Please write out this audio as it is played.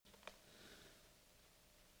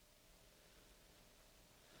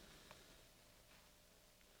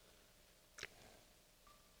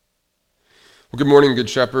Well, good morning, Good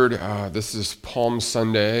Shepherd. This is Palm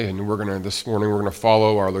Sunday, and this morning we're gonna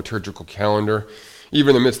follow our liturgical calendar.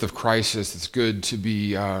 Even in the midst of crisis, it's good to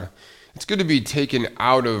be taken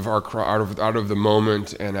out of the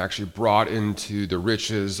moment and actually brought into the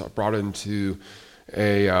riches, brought into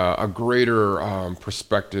a greater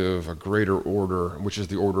perspective, a greater order, which is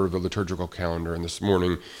the order of the liturgical calendar. And this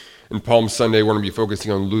morning, in Palm Sunday, we're going to be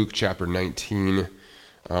focusing on Luke chapter 19.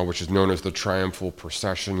 Which is known as the triumphal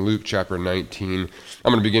procession. Luke chapter 19.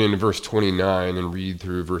 I'm going to begin in verse 29 and read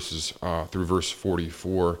through verse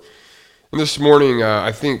 44. And this morning,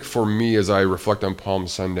 I think for me, as I reflect on Palm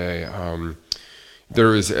Sunday,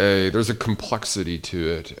 there's a complexity to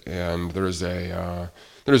it, and there's an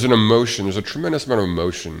emotion. There's a tremendous amount of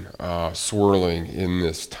emotion swirling in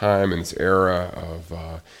this time, in this era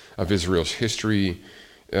of Israel's history,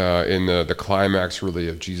 in the climax, really,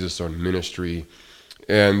 of Jesus' own ministry.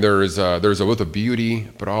 And there's both a beauty,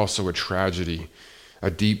 but also a tragedy, a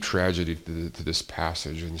deep tragedy to this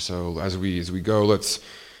passage. And so as we go, let's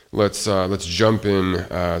jump in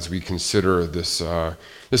as we consider this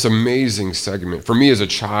amazing segment. For me as a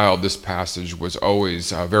child, this passage was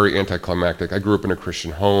always very anticlimactic. I grew up in a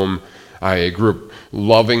Christian home. I grew up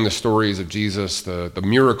loving the stories of Jesus, the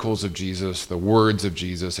miracles of Jesus, the words of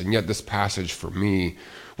Jesus, and yet this passage for me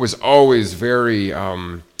was always very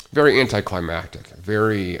anticlimactic,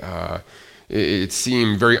 it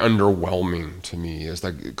seemed very underwhelming to me. It's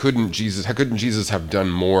like, couldn't Jesus have done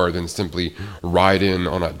more than simply ride in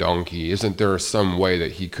on a donkey? Isn't there some way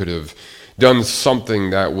that he could have done something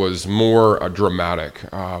that was more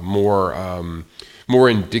dramatic, more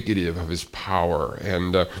indicative of his power?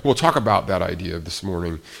 And we'll talk about that idea this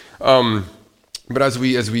morning. But as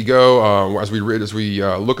we look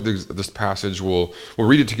at this passage, we'll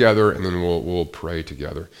read it together, and then we'll pray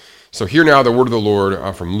together. So hear now the word of the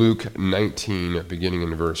Lord from Luke 19, beginning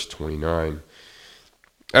in verse 29.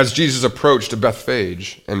 As Jesus approached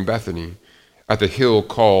Bethphage and Bethany at the hill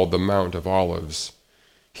called the Mount of Olives,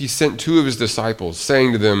 he sent two of his disciples,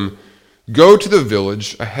 saying to them, "Go to the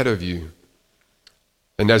village ahead of you,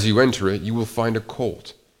 and as you enter it, you will find a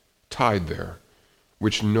colt tied there,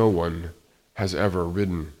 which no one has ever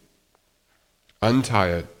ridden. Untie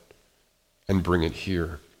it and bring it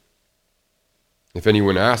here. If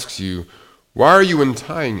anyone asks you, 'Why are you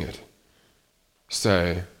untying it?'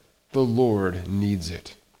 say, 'The Lord needs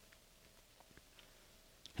it.'"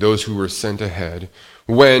 Those who were sent ahead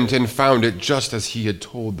went and found it just as he had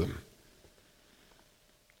told them.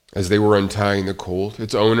 As they were untying the colt,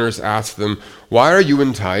 its owners asked them, "Why are you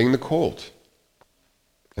untying the colt?"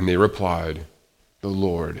 And they replied, "The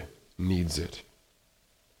Lord needs it."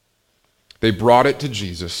 They brought it to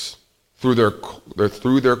Jesus, threw their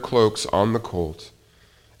cloaks on the colt,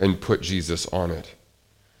 and put Jesus on it.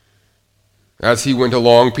 As he went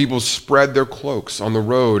along, people spread their cloaks on the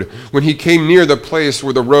road. When he came near the place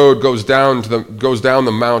where the road goes down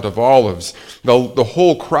the Mount of Olives, the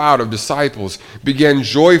whole crowd of disciples began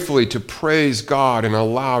joyfully to praise God in a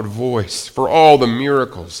loud voice for all the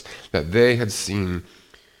miracles that they had seen.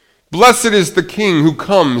 "Blessed is the King who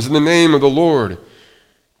comes in the name of the Lord.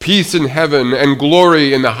 Peace in heaven and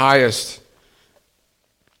glory in the highest."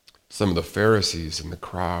 Some of the Pharisees in the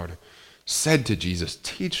crowd said to Jesus,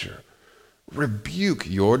 "Teacher, rebuke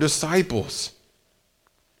your disciples."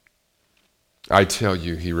 "I tell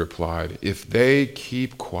you," he replied, "if they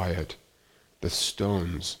keep quiet, the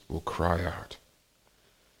stones will cry out."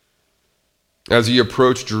 As he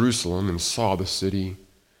approached Jerusalem and saw the city,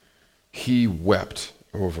 he wept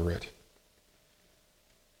over it.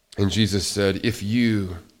 And Jesus said, "If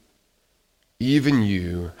you, even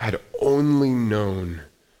you, had only known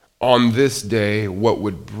on this day what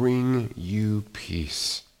would bring you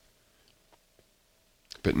peace.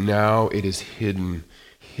 But now it is hidden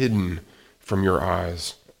from your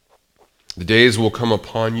eyes. The days will come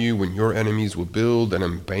upon you when your enemies will build an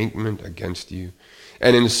embankment against you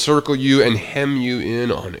and encircle you and hem you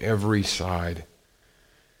in on every side.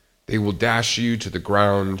 They will dash you to the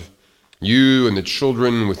ground, you and the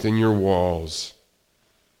children within your walls.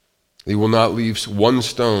 They will not leave one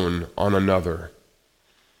stone on another,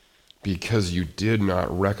 because you did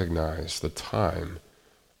not recognize the time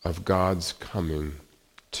of God's coming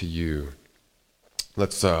to you."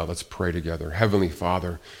 Let's pray together. Heavenly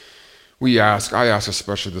Father, I ask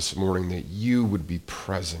especially this morning that you would be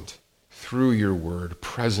present through your word,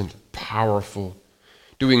 present, powerful,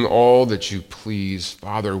 doing all that you please.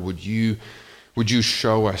 Father, would you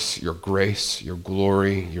show us your grace, your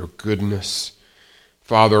glory, your goodness?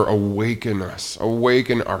 Father, awaken us,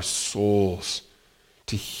 awaken our souls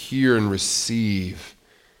to hear and receive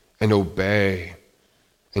and obey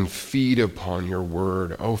and feed upon your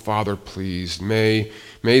word. Oh, Father, please, may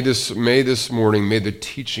this morning, may the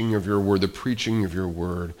teaching of your word, the preaching of your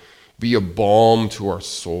word, be a balm to our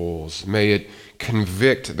souls. May it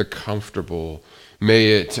convict the comfortable.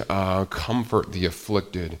 May it comfort the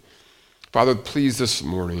afflicted. Father, please this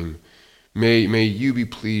morning, may you be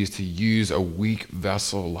pleased to use a weak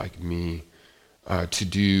vessel like me to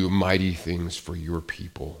do mighty things for your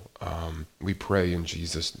people. We pray in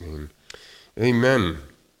Jesus' name. Amen.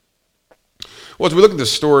 Well, as we look at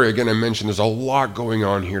this story, again, I mentioned there's a lot going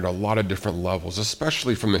on here at a lot of different levels,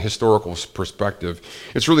 especially from the historical perspective.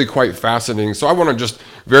 It's really quite fascinating. So I want to just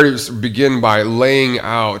begin by laying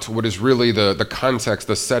out what is really the context,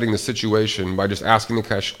 the setting, the situation, by just asking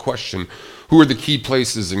the question, who are the key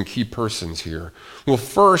places and key persons here? Well,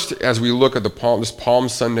 first, as we look at this Palm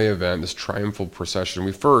Sunday event, this triumphal procession,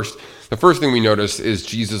 the first thing we notice is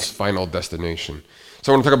Jesus' final destination.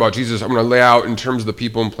 So I want to talk about Jesus. I'm going to lay out in terms of the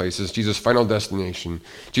people and places, Jesus' final destination,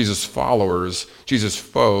 Jesus' followers, Jesus'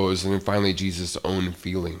 foes, and then finally Jesus' own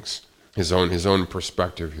feelings, his own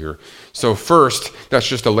perspective here. So first, that's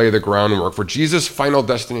just to lay the groundwork. For Jesus' final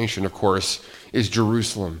destination, of course, is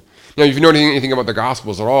Jerusalem. Now, if you know anything about the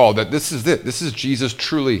Gospels at all, that this is it. This is Jesus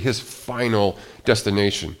truly his final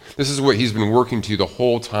destination. This is what he's been working to the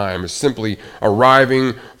whole time, is simply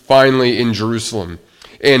arriving finally in Jerusalem.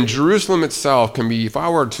 And Jerusalem itself can be, if I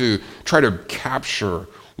were to try to capture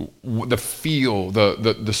the feel,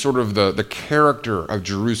 the sort of the character of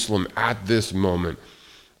Jerusalem at this moment,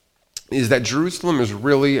 is that Jerusalem is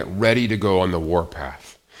really ready to go on the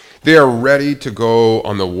warpath. They are ready to go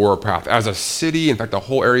on the warpath. As a city, in fact, the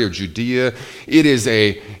whole area of Judea, it is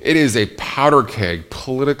a powder keg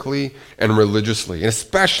politically and religiously, and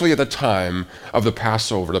especially at the time of the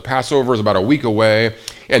Passover. The Passover is about a week away,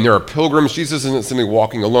 and there are pilgrims. Jesus isn't simply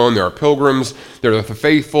walking alone. There are pilgrims. The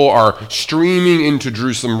faithful are streaming into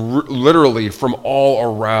Jerusalem literally from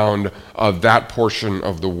all around that portion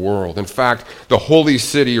of the world. In fact, the holy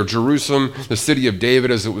city, or Jerusalem, the city of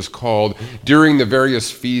David as it was called, during the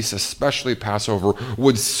various feasts, especially Passover,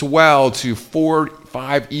 would swell to 4,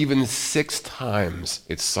 5, even 6 times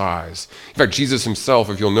its size. In fact, Jesus himself,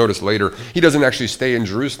 if you'll notice later, he doesn't actually stay in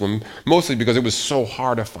Jerusalem, mostly because it was so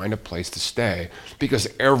hard to find a place to stay, because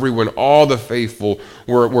everyone, all the faithful,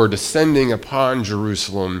 were descending upon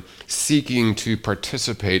Jerusalem, seeking to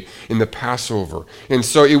participate in the Passover. And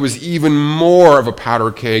so it was even more of a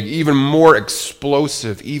powder keg, even more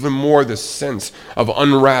explosive, even more the sense of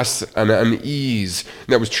unrest and unease.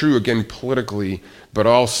 And that was true, again, politically, but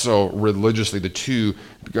also religiously, the two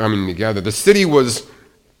coming together. The city was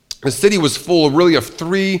full of really of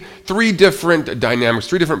three different dynamics,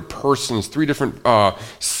 3 different persons, 3 different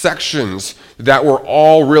sections that were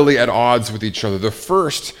all really at odds with each other. The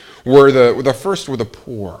first were the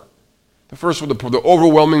poor. The first were the poor. The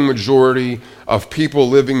overwhelming majority of people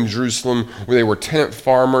living in Jerusalem, where they were tenant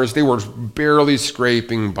farmers, they were barely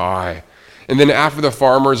scraping by. And then after the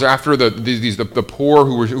farmers, after the poor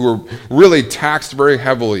who were really taxed very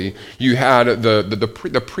heavily, you had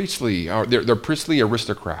the priestly, their priestly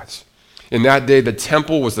aristocrats. In that day, the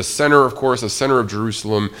temple was the center, of course, the center of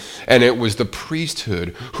Jerusalem, and it was the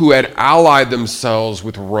priesthood who had allied themselves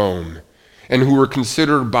with Rome, and who were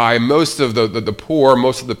considered by most of the poor,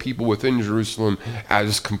 most of the people within Jerusalem,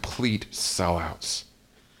 as complete sellouts.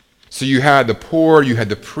 So you had the poor, you had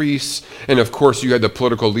the priests, and of course you had the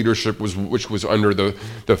political leadership, which was under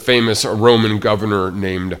the famous Roman governor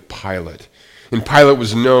named Pilate. And Pilate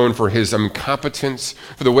was known for his incompetence,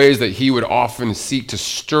 for the ways that he would often seek to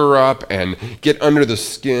stir up and get under the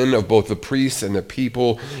skin of both the priests and the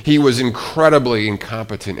people. He was incredibly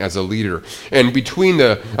incompetent as a leader. And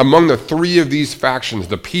among the 3 of these factions,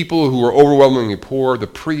 the people who were overwhelmingly poor, the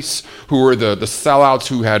priests who were the sellouts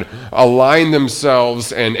who had aligned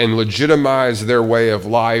themselves and legitimized their way of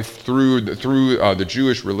life through the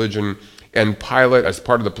Jewish religion, and Pilate, as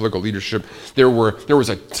part of the political leadership, there was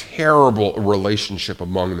a terrible relationship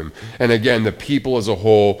among them. And again, the people as a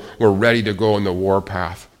whole were ready to go on the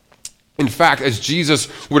warpath. In fact, as Jesus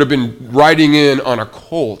would have been riding in on a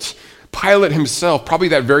colt, Pilate himself, probably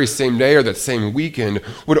that very same day or that same weekend,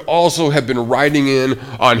 would also have been riding in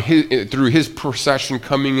through his procession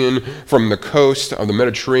coming in from the coast of the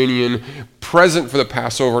Mediterranean, present for the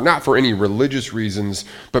Passover, not for any religious reasons,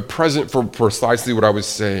 but present for precisely what I was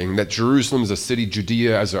saying, that Jerusalem as a city,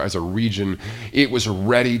 Judea as a region, it was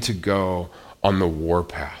ready to go on the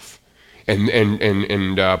warpath. And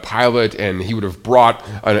Pilate, and he would have brought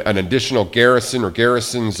an additional garrison or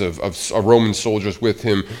garrisons of Roman soldiers with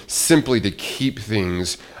him, simply to keep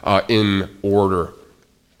things in order.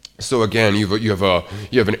 So again, you have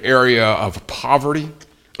an area of poverty,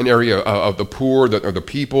 an area of the poor, of the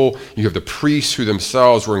people. You have the priests who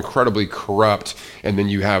themselves were incredibly corrupt. And then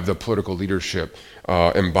you have the political leadership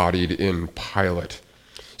embodied in Pilate.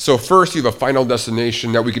 So first, you have a final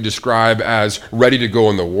destination that we could describe as ready to go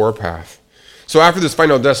on the warpath. So after this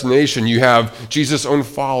final destination, you have Jesus' own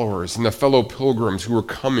followers and the fellow pilgrims who are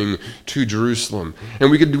coming to Jerusalem. And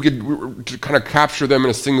we could kind of capture them in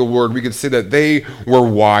a single word. We could say that they were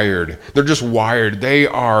wired. They're just wired. They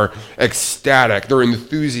are ecstatic. They're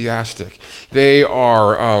enthusiastic. They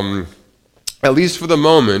are, at least for the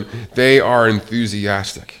moment, they are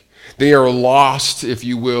enthusiastic. They are lost, if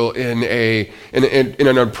you will, in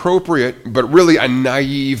an appropriate, but really a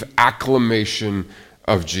naive acclamation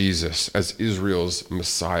of Jesus as Israel's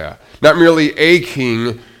Messiah. Not merely a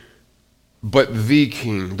king, but the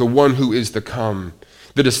king, the one who is to come.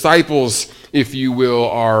 The disciples, if you will,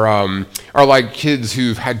 are like kids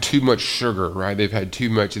who've had too much sugar, right? They've had too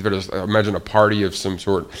much. You've got to imagine a party of some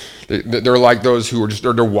sort. They're like those who are just,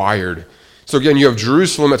 they're wired. So again, you have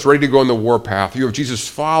Jerusalem that's ready to go on the warpath. You have Jesus'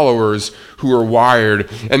 followers who are wired.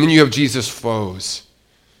 And then you have Jesus' foes.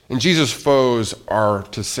 And Jesus' foes are,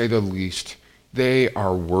 to say the least, they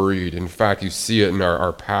are worried. In fact, you see it in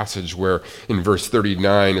our passage where in verse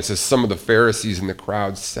 39, it says, some of the Pharisees in the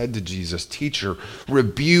crowd said to Jesus, "Teacher,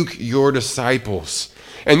 rebuke your disciples."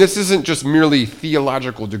 And this isn't just merely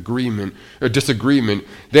theological disagreement.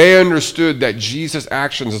 They understood that Jesus'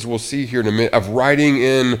 actions, as we'll see here in a minute, of riding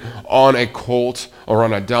in on a colt or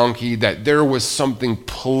on a donkey, that there was something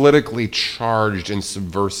politically charged and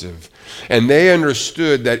subversive. And they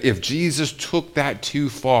understood that if Jesus took that too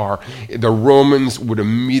far, the Romans would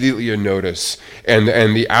immediately notice, and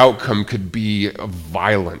the outcome could be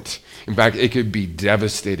violent. In fact, it could be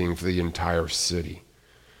devastating for the entire city.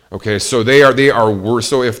 Okay, so they are worse.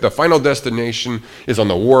 So if the final destination is on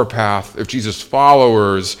the warpath, if Jesus'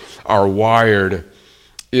 followers are wired,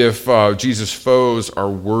 if Jesus' foes are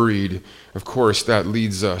worried, of course, that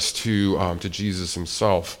leads us to Jesus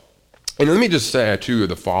himself. And let me just say, too,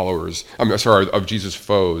 of Jesus'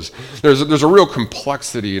 foes, there's a real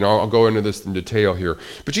complexity, and I'll go into this in detail here.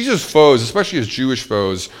 But Jesus' foes, especially his Jewish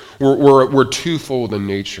foes, were twofold in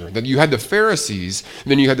nature. That you had the Pharisees,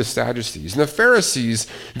 and then you had the Sadducees. And the Pharisees,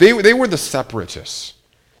 they were the separatists.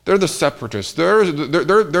 They're the separatists.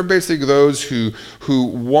 They're basically those who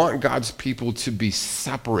want God's people to be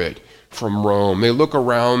separate from Rome. They look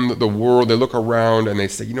around the world, they look around and they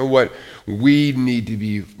say, you know what? We need to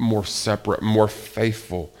be more separate, more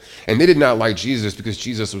faithful. And they did not like Jesus because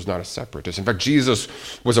Jesus was not a separatist. In fact, Jesus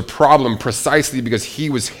was a problem precisely because he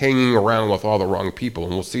was hanging around with all the wrong people.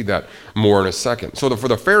 And we'll see that more in a second. So for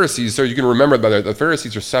the Pharisees, so you can remember that the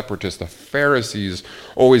Pharisees are separatists. The Pharisees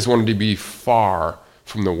always wanted to be far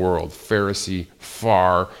from the world. Pharisee,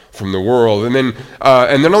 far from the world. And then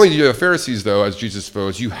not only do you have the Pharisees, though, as Jesus'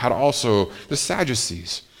 foes, you had also the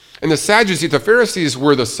Sadducees. And the Pharisees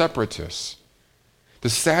were the separatists. The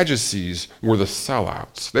Sadducees were the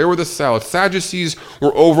sellouts. They were the sellouts. Sadducees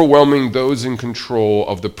were overwhelming those in control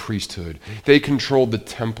of the priesthood. They controlled the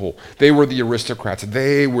temple. They were the aristocrats.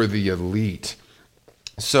 They were the elite.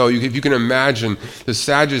 So if you can imagine, the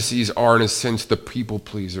Sadducees are, in a sense, the people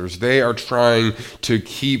pleasers. They are trying to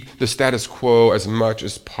keep the status quo as much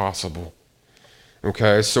as possible.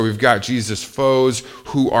 Okay, so we've got Jesus' foes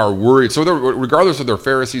who are worried. So regardless of their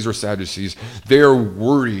Pharisees or Sadducees, they're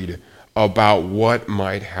worried about what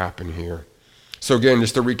might happen here. So again,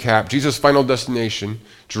 just to recap, Jesus' final destination,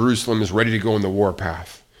 Jerusalem, is ready to go on the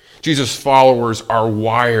warpath. Jesus' followers are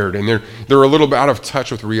wired, and they're a little bit out of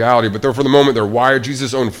touch with reality, but for the moment they're wired.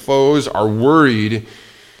 Jesus' own foes are worried.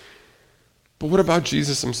 But what about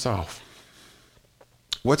Jesus himself?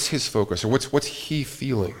 What's his focus, or what's he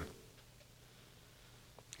feeling?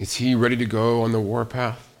 Is he ready to go on the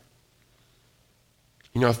warpath?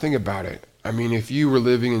 You know, think about it. I mean, if you were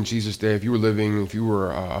living in Jesus' day, if you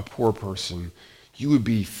were a poor person, you would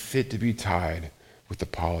be fit to be tied with the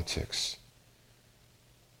politics.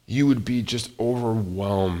 You would be just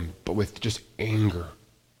overwhelmed, but with just anger,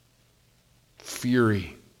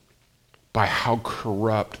 fury, by how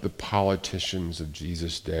corrupt the politicians of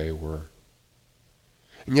Jesus' day were.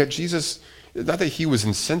 And yet Jesus, not that he was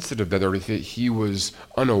insensitive to that or that he was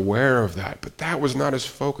unaware of that, but that was not his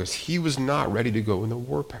focus. He was not ready to go in the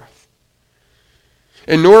warpath.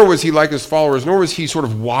 And nor was he like his followers, nor was he sort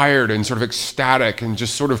of wired and sort of ecstatic and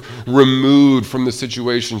just sort of removed from the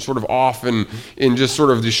situation, sort of off in just sort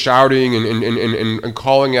of the shouting and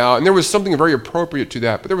calling out. And there was something very appropriate to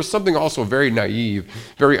that, but there was something also very naive,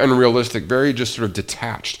 very unrealistic, very just sort of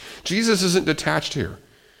detached. Jesus isn't detached here.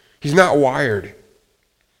 He's not wired.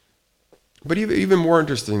 But even more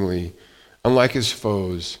interestingly, unlike his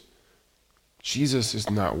foes, Jesus is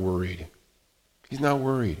not worried. He's not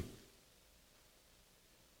worried.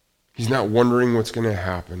 He's not wondering what's going to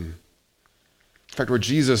happen. In fact,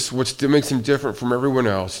 what makes him different from everyone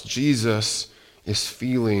else, Jesus is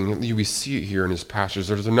feeling, we see it here in his passage,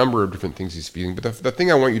 there's a number of different things he's feeling, but the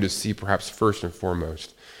thing I want you to see perhaps first and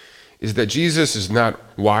foremost is that Jesus is not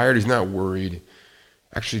wired, he's not worried.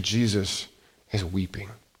 Actually, Jesus is weeping.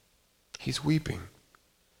 He's weeping.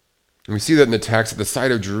 And we see that in the text, at the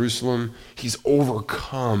sight of Jerusalem, he's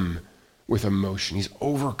overcome with emotion. He's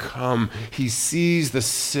overcome. He sees the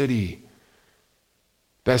city,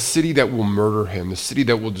 that city that will murder him, the city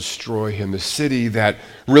that will destroy him, the city that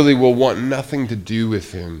really will want nothing to do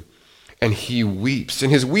with him. And he weeps.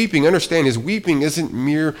 And his weeping, understand, his weeping isn't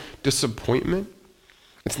mere disappointment.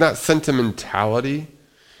 It's not sentimentality.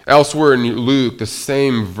 Elsewhere in Luke, the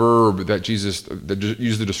same verb that used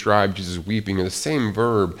to describe Jesus weeping, and the same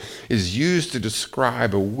verb is used to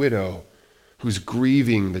describe a widow who's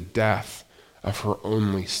grieving the death of her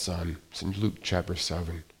only son. It's in Luke chapter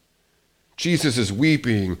 7. Jesus is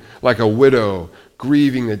weeping like a widow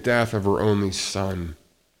grieving the death of her only son.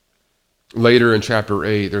 Later in chapter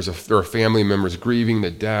 8, there are family members grieving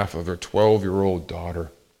the death of their 12-year-old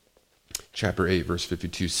daughter. Chapter 8, verse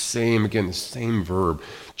 52, the same verb.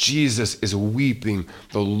 Jesus is weeping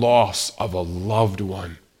the loss of a loved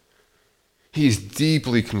one. He's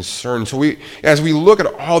deeply concerned. So as we look at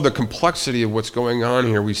all the complexity of what's going on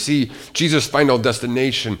here, we see Jesus' final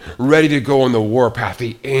destination, ready to go on the warpath,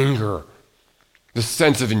 the anger, the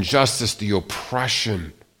sense of injustice, the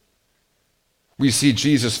oppression. We see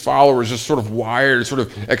Jesus' followers just sort of wired, sort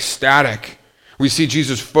of ecstatic. We see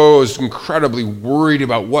Jesus' foes incredibly worried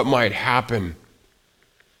about what might happen.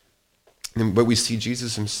 But we see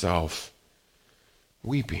Jesus himself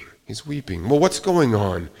weeping. He's weeping. Well, what's going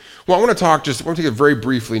on? Well, I want to take it very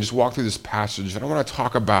briefly and just walk through this passage. And I want to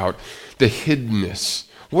talk about the hiddenness.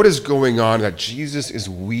 What is going on that Jesus is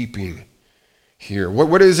weeping here?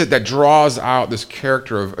 What is it that draws out this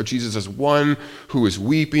character of Jesus as one who is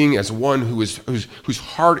weeping, as one whose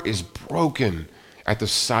heart is broken at the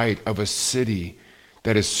sight of a city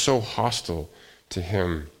that is so hostile to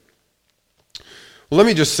him? Well, let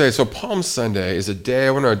me just say, so Palm Sunday is a day,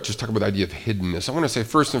 I want to just talk about the idea of hiddenness. I want to say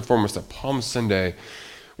first and foremost that Palm Sunday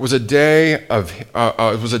was a day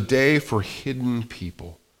for hidden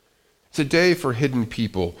people. It's a day for hidden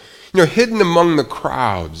people. Hidden among the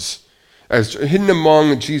crowds, as hidden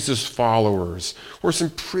among Jesus' followers, were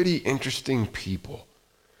some pretty interesting people.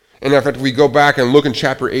 And in fact, if we go back and look in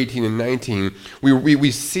chapter 18 and 19,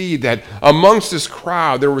 we see that amongst this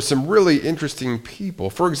crowd, there were some really interesting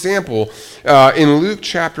people. For example, in Luke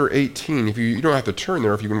chapter 18, if you don't have to turn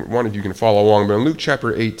there, if you wanted, you can follow along, but in Luke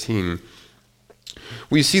chapter 18,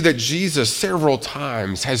 we see that Jesus several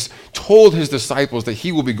times has told his disciples that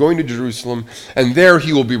he will be going to Jerusalem, and there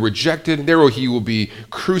he will be rejected, there he will be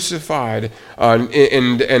crucified, and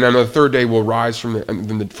on the third day will rise from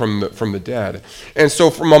the dead. And so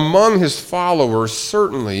from among his followers,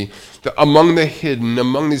 certainly among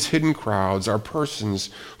these hidden crowds are persons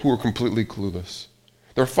who are completely clueless.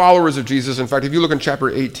 They're followers of Jesus. In fact, if you look in chapter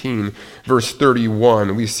 18, verse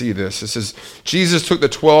 31, we see this. It says, Jesus took the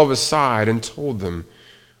 12 aside and told them,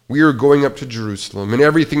 "We are going up to Jerusalem, and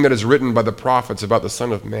everything that is written by the prophets about the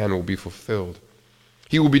Son of Man will be fulfilled.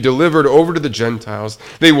 He will be delivered over to the Gentiles.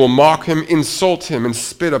 They will mock him, insult him, and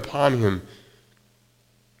spit upon him.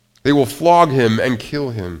 They will flog him and kill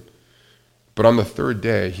him. But on the third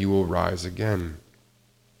day he will rise again."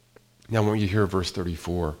 Now when you hear verse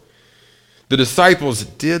 34, the disciples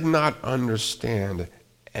did not understand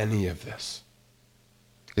any of this.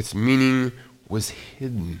 Its meaning was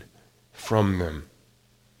hidden from them,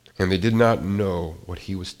 and they did not know what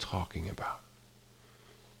he was talking about.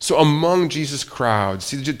 So among Jesus' crowds,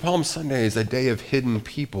 see, Palm Sunday is a day of hidden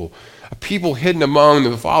people, a people hidden among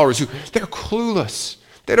the followers who, they're clueless.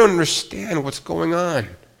 They don't understand what's going on.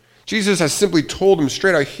 Jesus has simply told them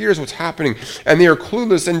straight out, here's what's happening, and they are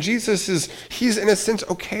clueless, and he's in a sense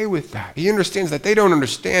okay with that. He understands that they don't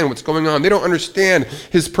understand what's going on. They don't understand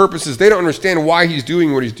his purposes. They don't understand why he's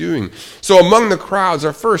doing what he's doing. So among the crowds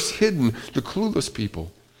are first hidden the clueless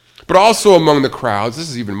people. But also among the crowds, this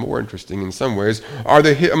is even more interesting in some ways, among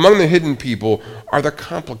the hidden people are the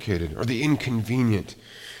complicated or the inconvenient.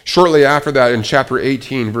 Shortly after that, in chapter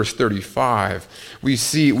 18, verse 35, we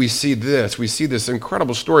see this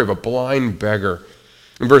incredible story of a blind beggar.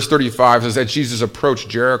 In verse 35, it says that Jesus approached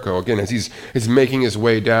Jericho. Again, as he's making his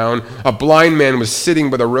way down, a blind man was sitting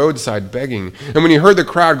by the roadside begging. And when he heard the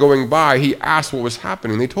crowd going by, he asked what was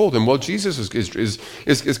happening. They told him, well, Jesus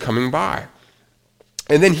is coming by.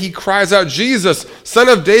 And then he cries out, "Jesus, Son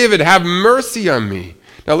of David, have mercy on me."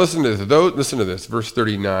 Now listen to this. Listen to this, verse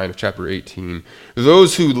 39 of chapter 18.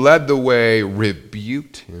 Those who led the way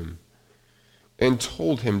rebuked him and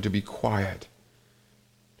told him to be quiet.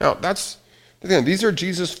 Now these are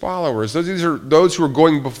Jesus followers. These are those who are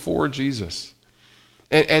going before Jesus.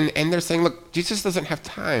 And they're saying, look, Jesus doesn't have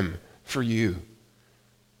time for you.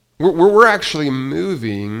 We're actually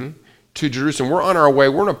moving to Jerusalem. We're on our way.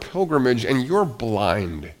 We're on a pilgrimage, and you're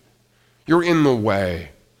blind. You're in the way.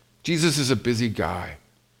 Jesus is a busy guy.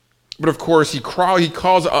 But of course, he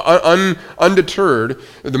calls undeterred.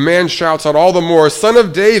 The man shouts out all the more, Son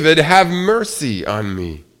of David, have mercy on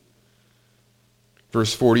me.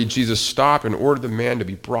 Verse 40, Jesus stopped and ordered the man to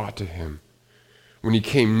be brought to him. When he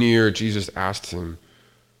came near, Jesus asked him,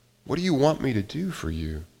 what do you want me to do for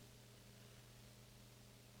you?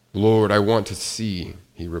 Lord, I want to see,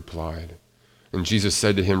 he replied. And Jesus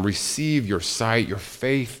said to him, receive your sight, your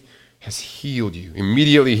faith has healed you.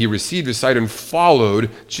 Immediately he received his sight and followed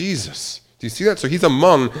Jesus. Do you see that? So he's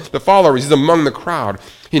among the followers, he's among the crowd.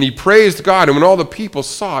 And he praised God, and when all the people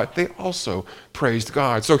saw it, they also praised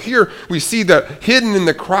God. So here we see that hidden in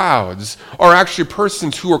the crowds are actually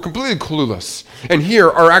persons who are completely clueless, and here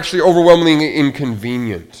are actually overwhelmingly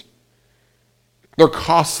inconvenient. They're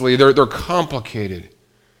costly, they're complicated,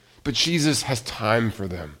 but Jesus has time for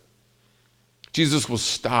them. Jesus will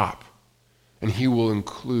stop, and he will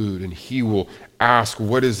include, and he will ask,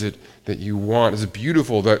 what is it that you want? It's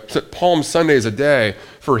beautiful that Palm Sunday is a day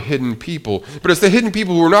for hidden people. But it's the hidden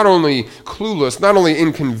people who are not only clueless, not only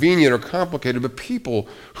inconvenient or complicated, but people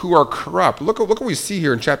who are corrupt. Look what we see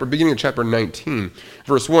here in beginning of chapter 19.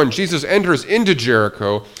 Verse 1, Jesus enters into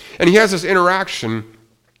Jericho, and he has this interaction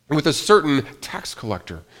with a certain tax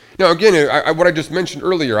collector. Now, again, what I just mentioned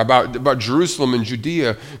earlier about Jerusalem and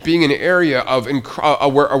Judea being an area of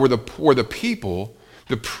where the people,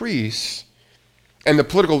 the priests, and the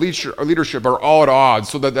political leadership are all at odds,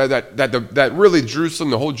 so that really Jerusalem,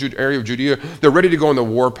 the whole area of Judea, they're ready to go on the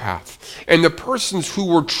warpath. And the persons who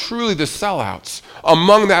were truly the sellouts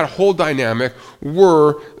among that whole dynamic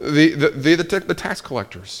were the tax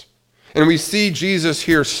collectors. And we see Jesus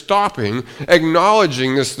here stopping,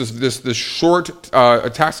 acknowledging this short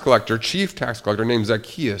chief tax collector named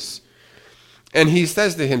Zacchaeus. And he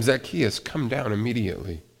says to him, Zacchaeus, come down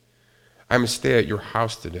immediately. I must stay at your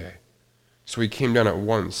house today. So he came down at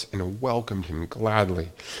once and welcomed him gladly.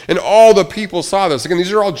 And all the people saw this. Again,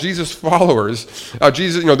 these are all Jesus followers.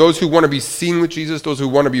 Jesus, those who want to be seen with Jesus, those who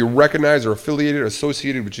want to be recognized or affiliated or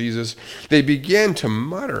associated with Jesus, they began to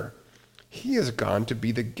mutter, he has gone to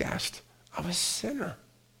be the guest of a sinner.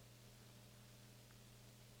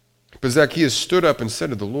 But Zacchaeus stood up and said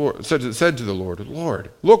to the Lord,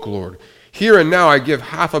 Lord, look, Lord, here and now I give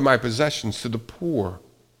half of my possessions to the poor.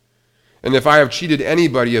 And if I have cheated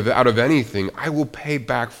anybody out of anything, I will pay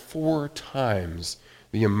back 4 times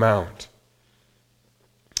the amount.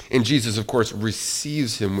 And Jesus, of course,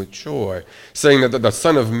 receives him with joy, saying that the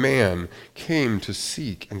Son of Man came to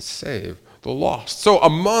seek and save the lost. So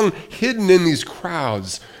hidden in these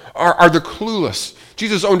crowds are the clueless,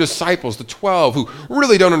 Jesus' own disciples, the 12, who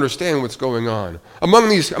really don't understand what's going on.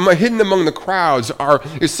 Hidden among the crowds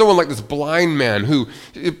is someone like this blind man who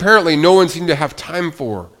apparently no one seemed to have time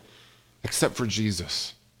for, except for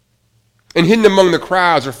Jesus. And hidden among the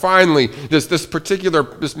crowds are finally this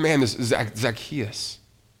man, this Zacchaeus,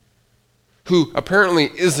 who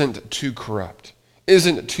apparently isn't too corrupt,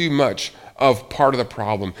 isn't too much of part of the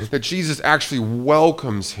problem, that Jesus actually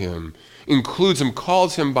welcomes him, includes him,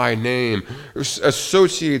 calls him by name,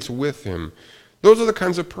 associates with him. Those are the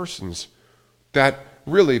kinds of persons that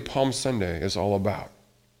really Palm Sunday is all about.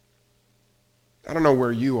 I don't know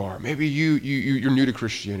where you are. Maybe you're new to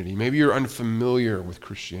Christianity. Maybe you're unfamiliar with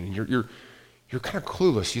Christianity. You're kind of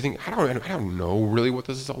clueless. You think, I don't know really what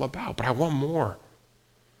this is all about, but I want more.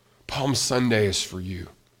 Palm Sunday is for you.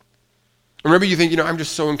 Or maybe you think, I'm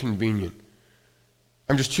just so inconvenient.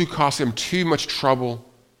 I'm just too costly. I'm too much trouble.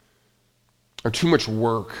 I'm too much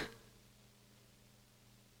work.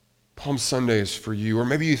 Palm Sunday is for you. Or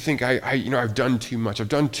maybe you think, I've done too much. I've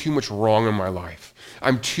done too much wrong in my life.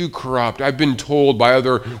 I'm too corrupt. I've been told by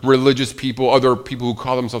other religious people, other people who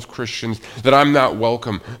call themselves Christians, that I'm not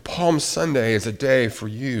welcome. Palm Sunday is a day for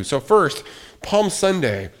you. So first, Palm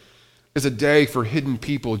Sunday is a day for hidden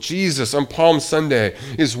people. Jesus on Palm Sunday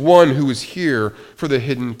is one who is here for the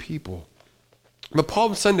hidden people. But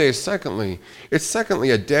Palm Sunday is secondly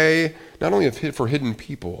a day not only for hidden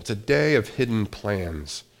people, it's a day of hidden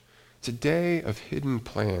plans. It's a day of hidden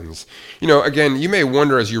plans. Again, you may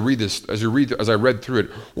wonder as I read through it,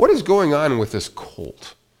 what is going on with this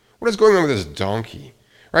colt? What is going on with this donkey?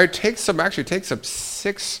 Right? It takes up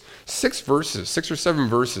 6 or 7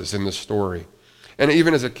 verses in the story. And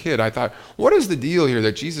even as a kid, I thought, what is the deal here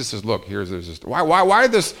that Jesus says, look, there's this, why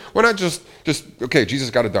this, why not just, okay, Jesus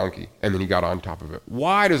got a donkey, and then he got on top of it.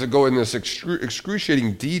 Why does it go in this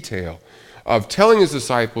excruciating detail of telling his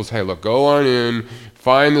disciples, hey, look, go on in,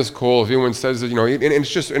 find this colt. If anyone says that,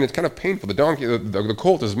 and it's kind of painful. The donkey, the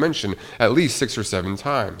colt is mentioned at least 6 or 7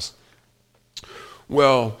 times.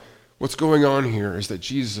 Well, what's going on here is that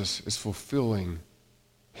Jesus is fulfilling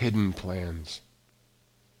hidden plans.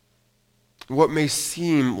 What may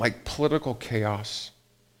seem like political chaos,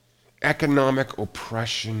 economic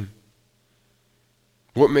oppression,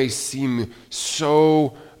 what may seem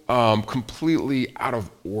so completely out of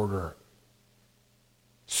order,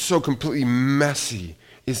 so completely messy,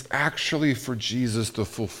 is actually for Jesus the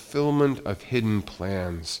fulfillment of hidden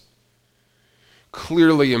plans.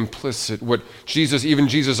 Clearly implicit, what even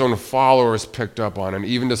Jesus' own followers picked up on, and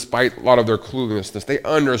even despite a lot of their cluelessness, they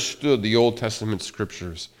understood the Old Testament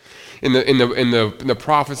scriptures. In the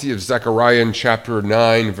prophecy of Zechariah in chapter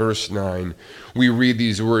 9, verse 9, we read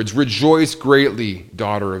these words, "Rejoice greatly,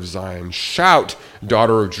 daughter of Zion. Shout,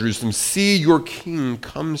 daughter of Jerusalem. See, your king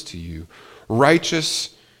comes to you,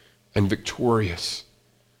 righteous and victorious,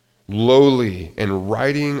 lowly and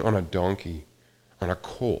riding on a donkey, on a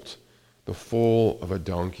colt, the foal of a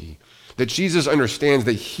donkey." That Jesus understands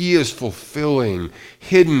that he is fulfilling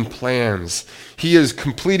hidden plans. He is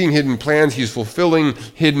completing hidden plans. He is fulfilling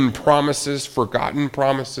hidden promises, forgotten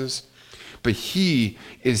promises. But he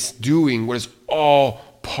is doing what is all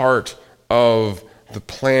part of the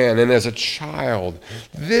plan. And as a child,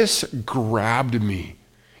 this grabbed me.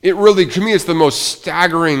 It really, to me, it's the most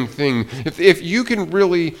staggering thing. If you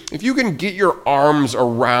can get your arms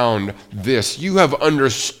around this, you have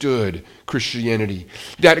understood Christianity.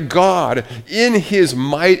 That God, in his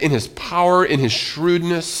might, in his power, in his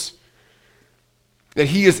shrewdness, that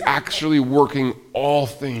he is actually working all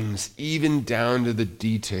things, even down to the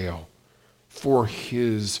detail, for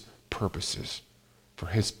his purposes, for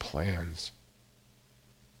his plans.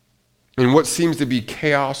 And what seems to be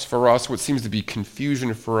chaos for us, what seems to be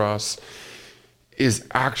confusion for us, is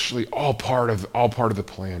actually all part of the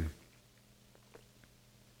plan.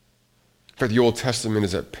 In fact, the Old Testament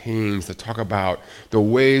is at pains to talk about the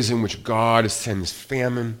ways in which God sends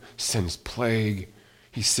famine, sends plague.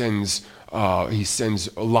 He sends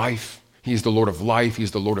life. He's the Lord of life.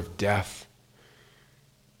 He's the Lord of death.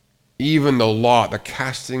 Even the lot, the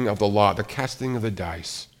casting of the lot, the casting of the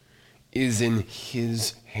dice, is in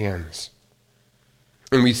his hands.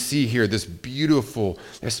 And we see here this beautiful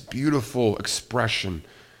expression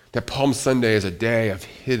that Palm Sunday is a day of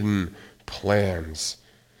hidden plans.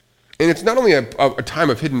 And it's not only a time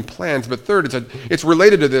of hidden plans, but third, it's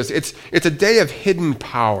related to this. It's a day of hidden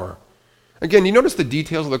power. Again, you notice the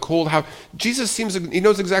details of the colt, how Jesus he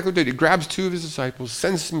knows exactly what to do. He grabs 2 of his disciples,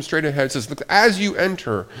 sends them straight ahead, says, look, as you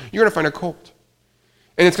enter, you're going to find a colt.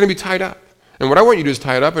 And it's going to be tied up. And what I want you to do is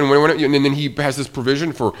tie it up, and then he has this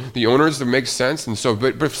provision for the owners that makes sense. And so,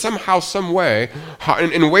 but somehow, some way,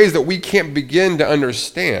 in ways that we can't begin to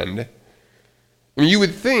understand, I mean, you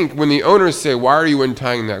would think when the owners say, why are you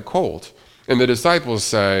untying that colt? And the disciples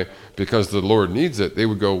say, because the Lord needs it, they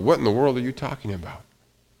would go, what in the world are you talking about?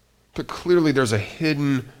 But clearly there's a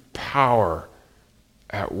hidden power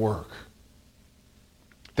at work.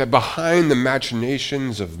 That behind the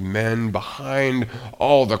machinations of men, behind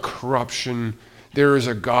all the corruption, there is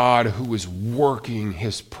a God who is working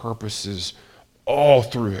his purposes all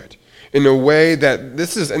through it in a way that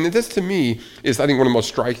this to me is, I think, one of the most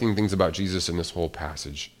striking things about Jesus in this whole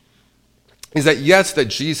passage. Is that, yes, that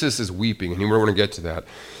Jesus is weeping, and we want to get to that,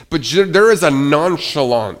 but there is a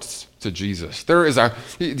nonchalance to Jesus.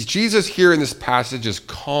 Jesus here in this passage is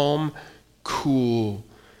calm, cool,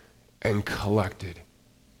 and collected.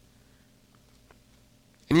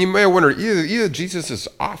 And you may wonder, either Jesus is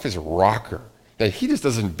off his rocker, that he just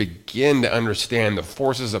doesn't begin to understand the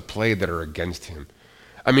forces of play that are against him.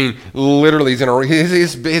 I mean, literally,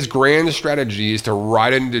 his grand strategy is to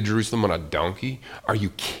ride into Jerusalem on a donkey. Are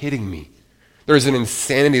you kidding me? There's an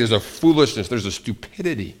insanity, there's a foolishness, there's a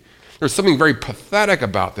stupidity. There's something very pathetic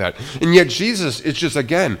about that. And yet Jesus is just,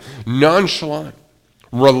 again, nonchalant,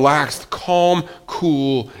 relaxed, calm,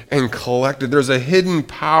 cool, and collected. There's a hidden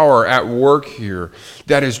power at work here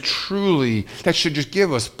that should just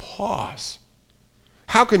give us pause.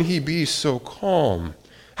 How can he be so calm?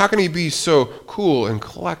 How can he be so cool and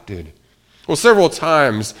collected? Well, several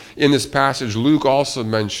times in this passage, Luke also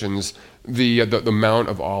mentions the Mount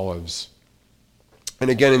of Olives. And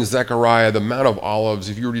again in Zechariah, the Mount of Olives,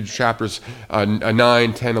 if you read chapters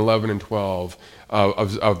 9, 10, 11, and 12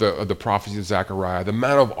 of the prophecy of Zechariah, the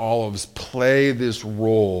Mount of Olives play this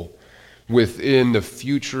role within the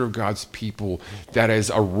future of God's people that is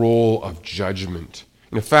a role of judgment.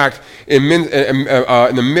 In fact, in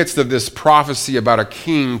the midst of this prophecy about a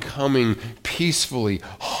king coming peacefully,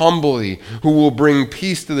 humbly, who will bring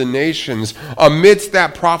peace to the nations, amidst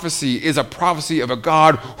that prophecy is a prophecy of a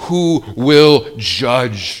God who will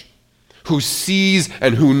judge, who sees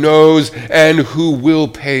and who knows and who will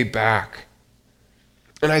pay back.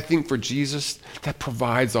 And I think for Jesus, that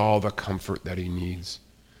provides all the comfort that he needs.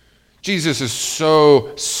 Jesus is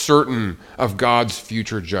so certain of God's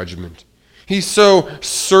future judgment. He's so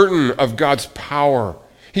certain of God's power.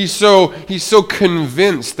 He's so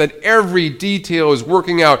convinced that every detail is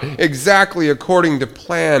working out exactly according to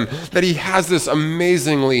plan that he has this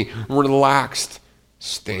amazingly relaxed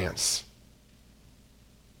stance.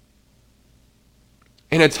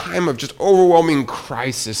 In a time of just overwhelming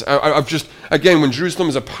crisis, of just, again, when Jerusalem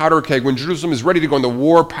is a powder keg, when Jerusalem is ready to go on the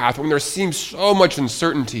war path, when there seems so much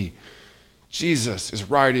uncertainty, Jesus is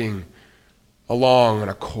riding along on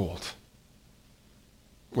a colt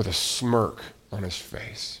with a smirk on his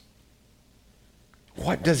face.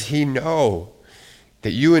 What does he know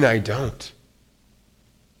that you and I don't?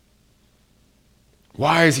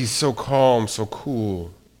 Why is he so calm, so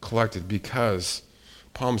cool, collected? Because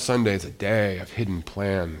Palm Sunday is a day of hidden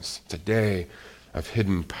plans. It's a day of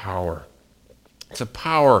hidden power. It's a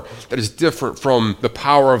power that is different from the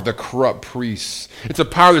power of the corrupt priests. It's a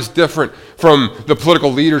power that's different from the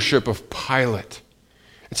political leadership of Pilate.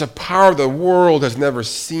 It's a power the world has never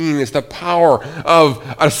seen. It's the power of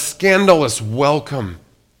a scandalous welcome.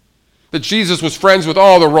 That Jesus was friends with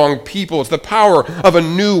all the wrong people. It's the power of a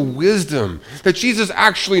new wisdom. That Jesus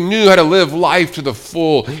actually knew how to live life to the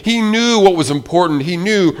full. He knew what was important. He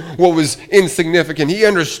knew what was insignificant. He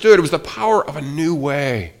understood it was the power of a new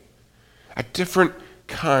way. A different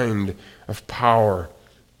kind of power.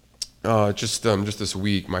 Just this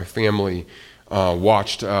week, my family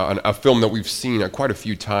watched a film that we've seen quite a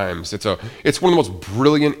few times. It's one of the most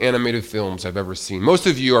brilliant animated films I've ever seen. Most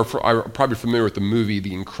of you are probably familiar with the movie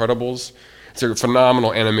The Incredibles. It's a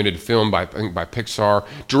phenomenal animated film by Pixar,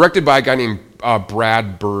 directed by a guy named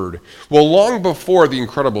Brad Bird. Well, long before The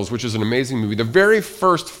Incredibles, which is an amazing movie, the very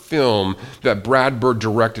first film that Brad Bird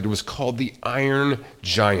directed was called The Iron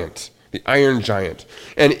Giant. The Iron Giant.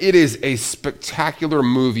 And it is a spectacular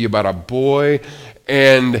movie about a boy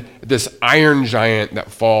and this iron giant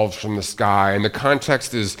that falls from the sky. And the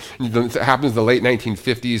context is, it happens in the late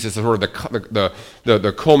 1950s. It's sort of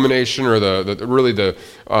the culmination, or one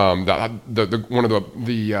of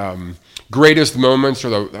the greatest moments,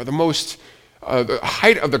 or the most the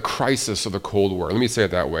height of the crisis of the Cold War. Let me say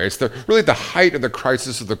it that way. It's really the height of the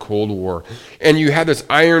crisis of the Cold War. And you have this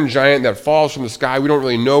iron giant that falls from the sky. We don't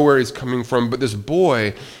really know where he's coming from, but this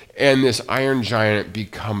boy and this iron giant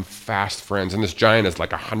become fast friends. And this giant is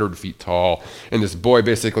like 100 feet tall. And this boy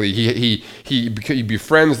basically, he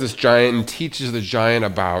befriends this giant and teaches the giant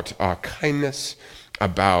about kindness,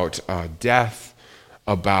 about death,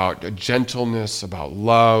 about gentleness, about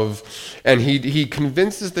love. And he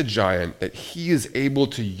convinces the giant that he is able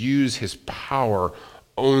to use his power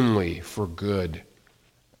only for good.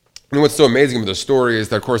 And what's so amazing about the story is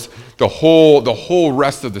that, of course, the whole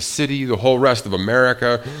rest of the city, the whole rest of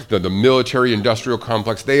America, the military industrial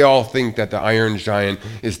complex, they all think that the Iron Giant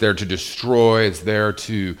is there to destroy, is there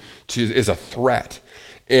is a threat.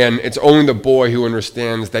 And it's only the boy who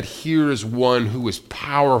understands that here is one who is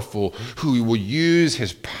powerful, who will use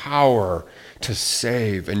his power to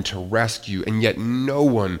save and to rescue, and yet no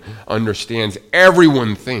one understands.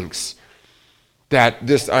 Everyone thinks that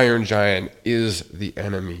this Iron Giant is the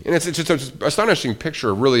enemy. And it's just an astonishing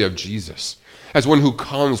picture, really, of Jesus as one who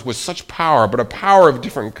comes with such power, but a power of a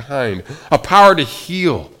different kind, a power to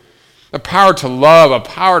heal, a power to love, a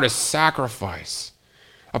power to sacrifice,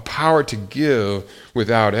 a power to give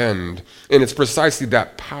without end. And it's precisely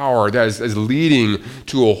that power that is leading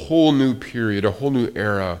to a whole new period, a whole new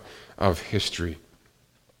era of history.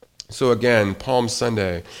 So again, Palm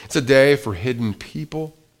Sunday, it's a day for hidden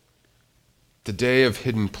people, the day of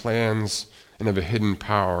hidden plans and of a hidden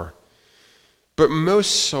power. But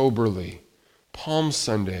most soberly, Palm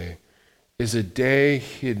Sunday is a day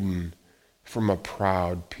hidden from a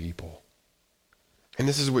proud people. And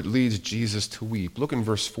this is what leads Jesus to weep. Look in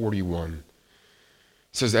verse 41. It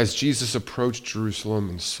says, as Jesus approached Jerusalem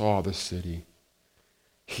and saw the city,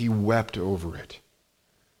 he wept over it.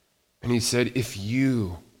 And he said, if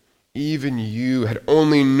you, even you, had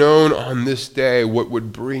only known on this day what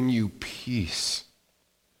would bring you peace.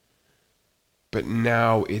 But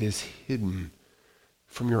now it is hidden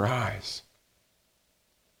from your eyes.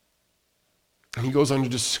 And he goes on to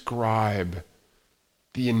describe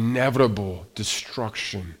the inevitable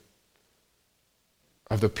destruction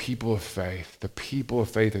of the people of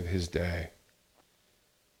faith of his day.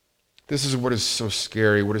 This is what is so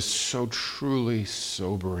scary, what is so truly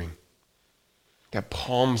sobering. That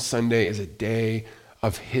Palm Sunday is a day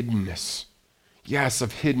of hiddenness. Yes,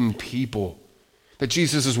 of hidden people. That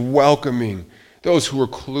Jesus is welcoming those who are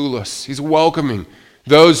clueless. He's welcoming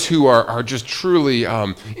those who are just truly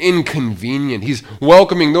inconvenient. He's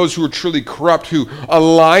welcoming those who are truly corrupt, who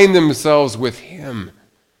align themselves with him.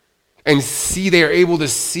 And they are able to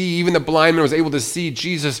see, even the blind man was able to see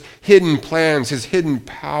Jesus' hidden plans, his hidden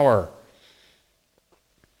power.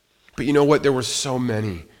 But you know what? There were so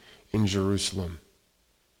many in Jerusalem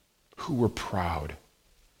who were proud.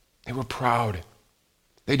 They were proud.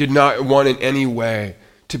 They did not want in any way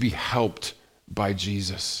to be helped by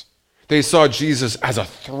Jesus. They saw Jesus as a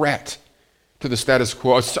threat to the status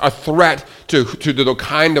quo, a threat to the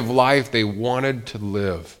kind of life they wanted to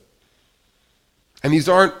live. And these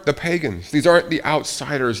aren't the pagans. These aren't the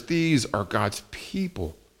outsiders. These are God's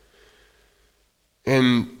people.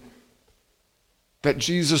 And that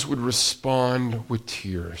Jesus would respond with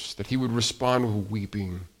tears, that he would respond with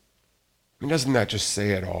weeping. I mean, doesn't that just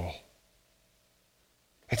say it all?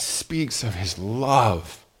 It speaks of his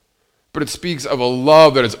love, but it speaks of a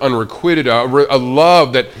love that is unrequited, a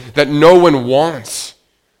love that no one wants,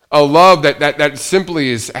 a love that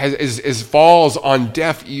simply falls on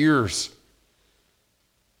deaf ears.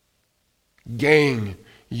 Gang,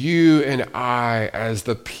 you and I, as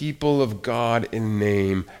the people of God in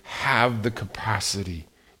name, have the capacity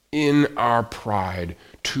in our pride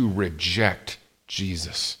to reject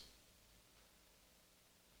Jesus.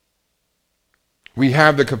 We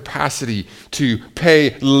have the capacity to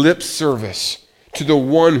pay lip service to the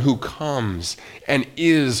one who comes and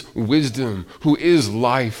is wisdom, who is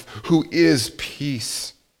life, who is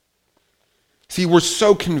peace. See, we're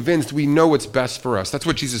so convinced we know what's best for us. That's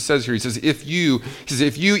what Jesus says here. He says, if you,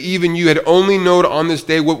 even you, had only known on this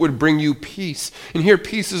day what would bring you peace. And here,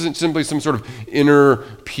 peace isn't simply some sort of inner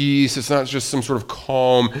peace. It's not just some sort of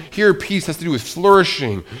calm. Here, peace has to do with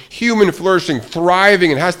flourishing, human flourishing,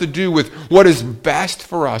 thriving. It has to do with what is best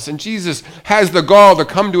for us. And Jesus has the gall to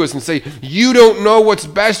come to us and say, you don't know what's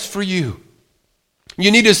best for you.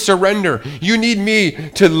 You need to surrender. You need me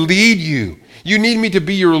to lead you. You need me to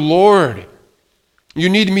be your Lord. You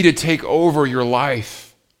need me to take over your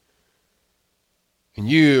life. And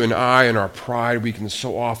you and I, in our pride, we can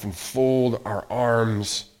so often fold our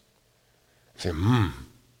arms and say,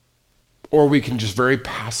 Or we can just very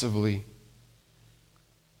passively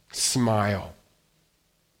smile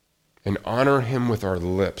and honor him with our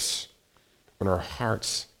lips when our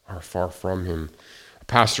hearts are far from him. A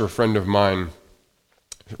pastor, a friend of mine,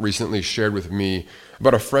 recently shared with me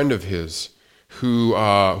about a friend of his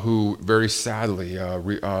who very sadly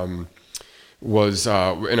was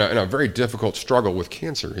in a very difficult struggle with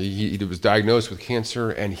cancer. He was diagnosed with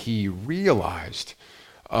cancer, and he realized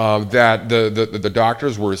that the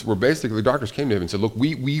doctors were basically, the doctors came to him and said, look,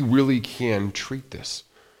 we really can treat this.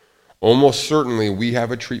 Almost certainly we have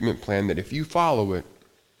a treatment plan that if you follow it,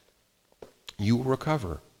 you will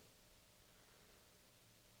recover.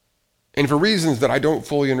 And for reasons that I don't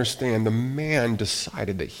fully understand, the man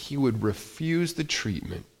decided that he would refuse the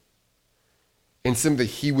treatment and simply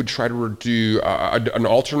he would try to do an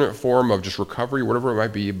alternate form of just recovery, whatever it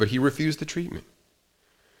might be, but he refused the treatment.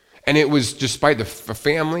 And it was despite the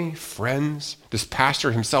family, friends, this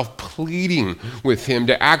pastor himself pleading with him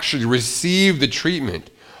to actually receive the treatment.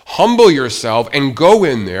 Humble yourself and go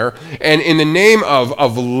in there, and in the name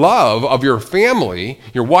of love of your family,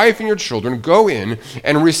 your wife and your children, go in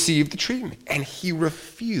and receive the treatment. And he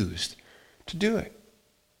refused to do it.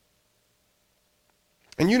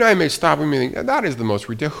 And you and I may stop and think, that is the most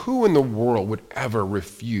ridiculous. Who in the world would ever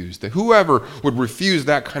refuse that? Whoever would refuse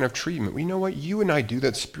that kind of treatment? Well, you know what? You and I do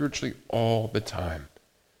that spiritually all the time.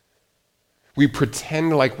 We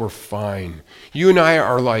pretend like we're fine. You and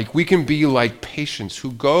I we can be like patients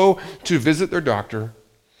who go to visit their doctor.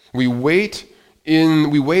 We wait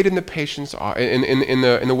in the patient's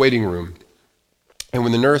in the waiting room. And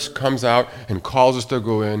when the nurse comes out and calls us to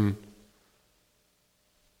go in,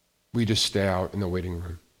 we just stay out in the waiting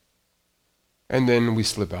room. And then we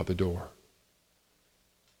slip out the door.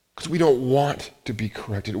 Because we don't want to be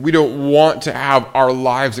corrected. We don't want to have our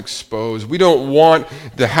lives exposed. We don't want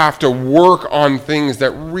to have to work on things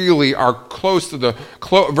that really are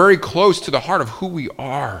very close to the heart of who we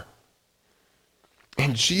are.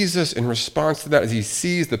 And Jesus, in response to that, as he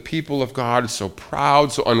sees the people of God so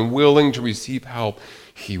proud, so unwilling to receive help,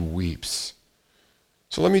 he weeps.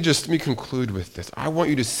 So let me conclude with this. I want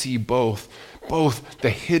you to see both the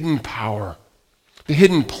hidden power the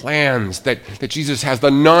hidden plans that Jesus has, the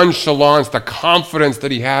nonchalance, the confidence that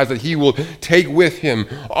he has that he will take with him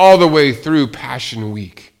all the way through Passion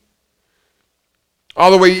Week. All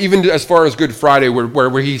the way even as far as Good Friday,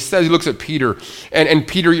 where he says, he looks at Peter, and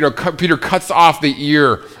Peter, Peter cuts off the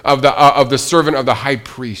ear of the servant of the high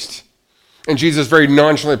priest. And Jesus very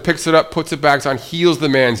nonchalantly picks it up, puts it back on, heals the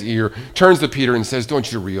man's ear, turns to Peter and says, don't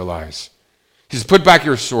you realize? He says, put back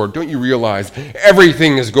your sword. Don't you realize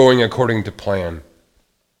everything is going according to plan?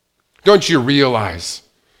 Don't you realize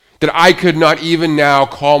that I could not even now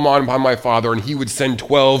call on my Father and he would send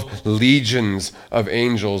 12 legions of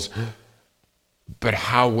angels? But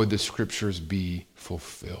how would the scriptures be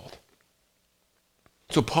fulfilled?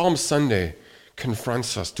 So Palm Sunday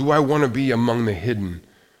confronts us. Do I want to be among the hidden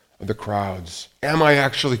of the crowds? Am I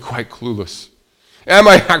actually quite clueless? Am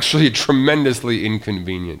I actually tremendously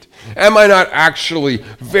inconvenient? Am I not actually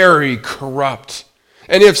very corrupt?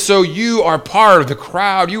 And if so, you are part of the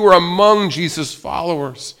crowd. You are among Jesus'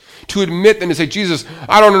 followers. To admit and to say, Jesus,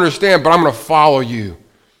 I don't understand, but I'm going to follow you.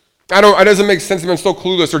 It doesn't make sense to me, I'm so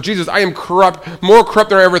clueless. Or Jesus, I am corrupt, more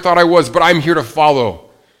corrupt than I ever thought I was, but I'm here to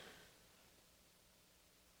follow.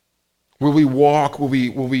 Will we walk? Will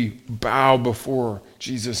we bow before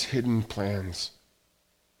Jesus' hidden plans?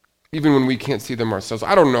 Even when we can't see them ourselves.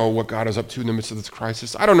 I don't know what God is up to in the midst of this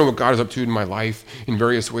crisis. I don't know what God is up to in my life in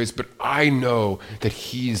various ways, but I know that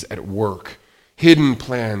he's at work. Hidden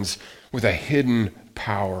plans with a hidden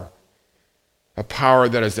power. A power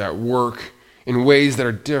that is at work in ways that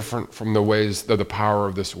are different from the ways of the power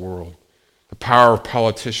of this world. The power of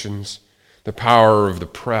politicians, the power of the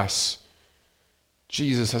press.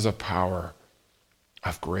 Jesus has a power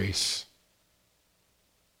of grace,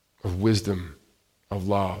 of wisdom, of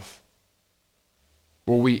love.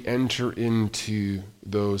 Will we enter into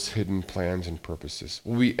those hidden plans and purposes?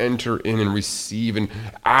 Will we enter in and receive and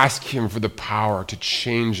ask him for the power to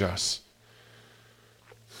change us?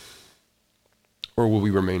 Or will we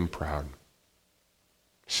remain proud,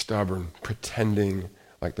 stubborn, pretending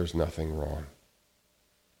like there's nothing wrong?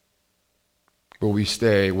 Will we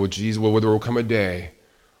stay? Will there will come a day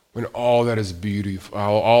when all that is beautiful,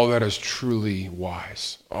 all that is truly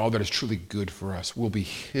wise, all that is truly good for us will be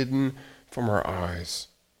hidden from our eyes,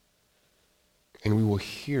 and we will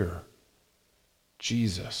hear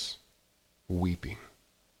Jesus weeping.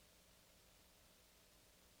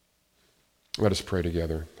 Let us pray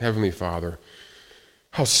together. Heavenly Father,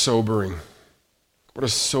 how sobering. What a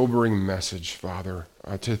sobering message, Father,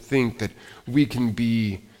 to think that we can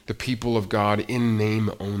be the people of God in name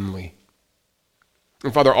only.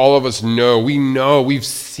 And Father, all of us know, we've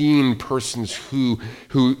seen persons who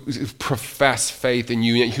profess faith in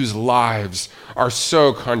you, yet whose lives are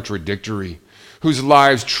so contradictory, whose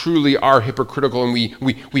lives truly are hypocritical, and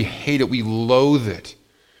we hate it, we loathe it.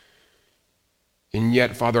 And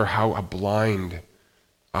yet, Father, how blind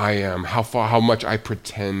I am, how much I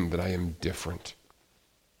pretend that I am different.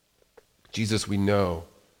 Jesus, we know.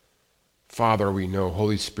 Father, we know.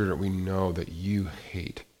 Holy Spirit, we know that you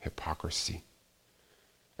hate hypocrisy.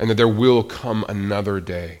 And that there will come another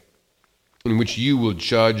day in which you will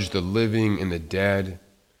judge the living and the dead,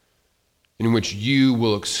 in which you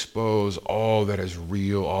will expose all that is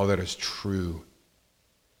real, all that is true.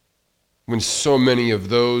 When so many of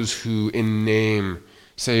those who in name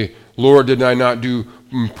say, Lord, did I not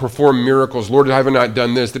perform miracles? Lord, have I not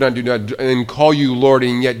done this? Did I do that? And call you Lord,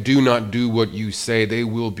 and yet do not do what you say. They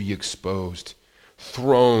will be exposed,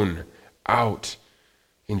 thrown out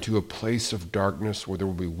into a place of darkness where there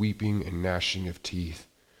will be weeping and gnashing of teeth.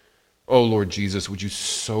 Oh, Lord Jesus, would you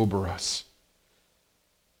sober us?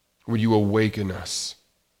 Would you awaken us?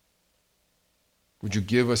 Would you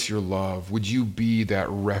give us your love? Would you be that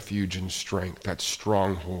refuge and strength, that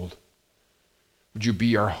stronghold? Would you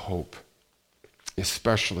be our hope,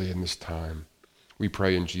 especially in this time? We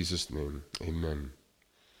pray in Jesus' name. Amen.